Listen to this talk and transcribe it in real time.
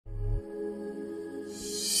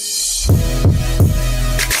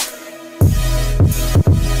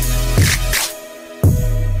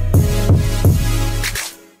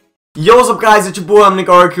Yo, what's up guys, it's your boy, I'm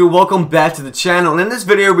NickArg. Welcome back to the channel, and in this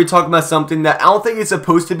video we're talking about something that I don't think is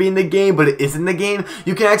supposed to be in the game, but it is in the game.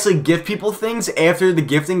 You can actually gift people things after the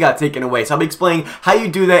gifting got taken away, so I'll be explaining how you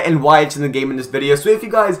do that and why it's in the game in this video. So if you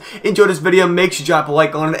guys enjoyed this video, make sure you drop a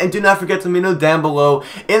like on it, and do not forget to let me know down below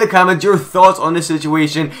in the comments your thoughts on this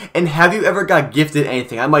situation, and have you ever got gifted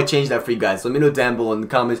anything? I might change that for you guys, so let me know down below in the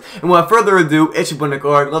comments. And without further ado, it's your boy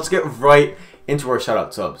NickArg. Let's get right into our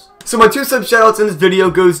shoutout subs. So my 2 sub shoutouts in this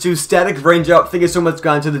video goes to Static Ranger Up. Thank you so much for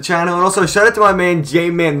going to the channel, and also shout out to my man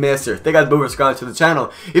J-Man Master. Thank you guys both for going to the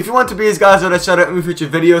channel. If you want to be his guys on a shout out in future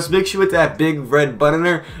videos, make sure you hit that big red button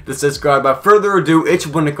there to subscribe. Without further ado, it's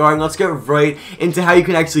your boy NickArg, and let's get right into how you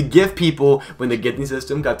can actually gift people when the gifting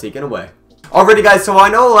system got taken away. Alrighty guys, so I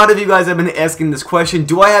know a lot of you guys have been asking this question,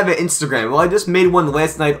 do I have an Instagram? Well, I just made one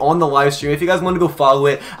last night on the live stream. If you guys want to go follow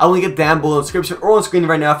it, I'll link it down below in the description or on screen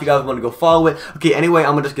right now if you guys want to go follow it. Okay, anyway,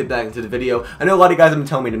 I'm going to just get back into the video. I know a lot of you guys have been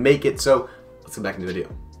telling me to make it, so let's get back into the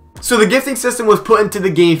video. So the gifting system was put into the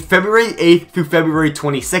game February 8th through February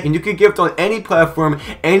 22nd. You could gift on any platform,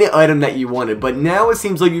 any item that you wanted, but now it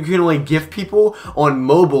seems like you can only gift people on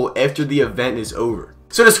mobile after the event is over.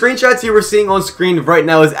 So the screenshots you were seeing on screen right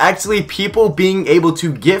now is actually people being able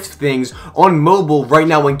to gift things on mobile right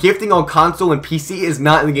now, when gifting on console and PC is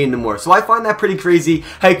not in the game anymore. So I find that pretty crazy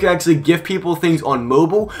how you can actually gift people things on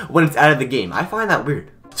mobile when it's out of the game. I find that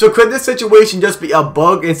weird. So could this situation just be a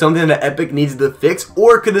bug and something that Epic needs to fix,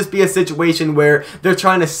 or could this be a situation where they're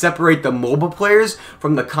trying to separate the mobile players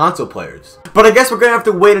from the console players? But I guess we're going to have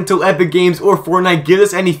to wait until Epic Games or Fortnite give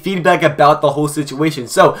us any feedback about the whole situation.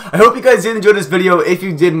 So I hope you guys did enjoy this video. If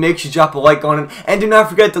you did, make sure you drop a like on it, and do not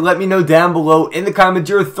forget to let me know down below in the comments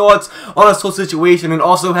your thoughts on this whole situation, and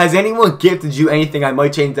also, has anyone gifted you anything? I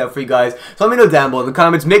might change that for you guys, so let me know down below in the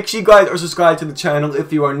comments. Make sure you guys are subscribed to the channel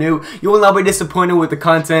if you are new. You will not be disappointed with the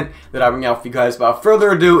content that I bring out for you guys. Without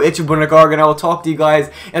further ado, it's your boy NickArg, and I will talk to you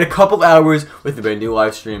guys in a couple hours with a brand new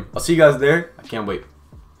live stream. I'll see you guys there. I can't wait.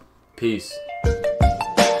 Peace.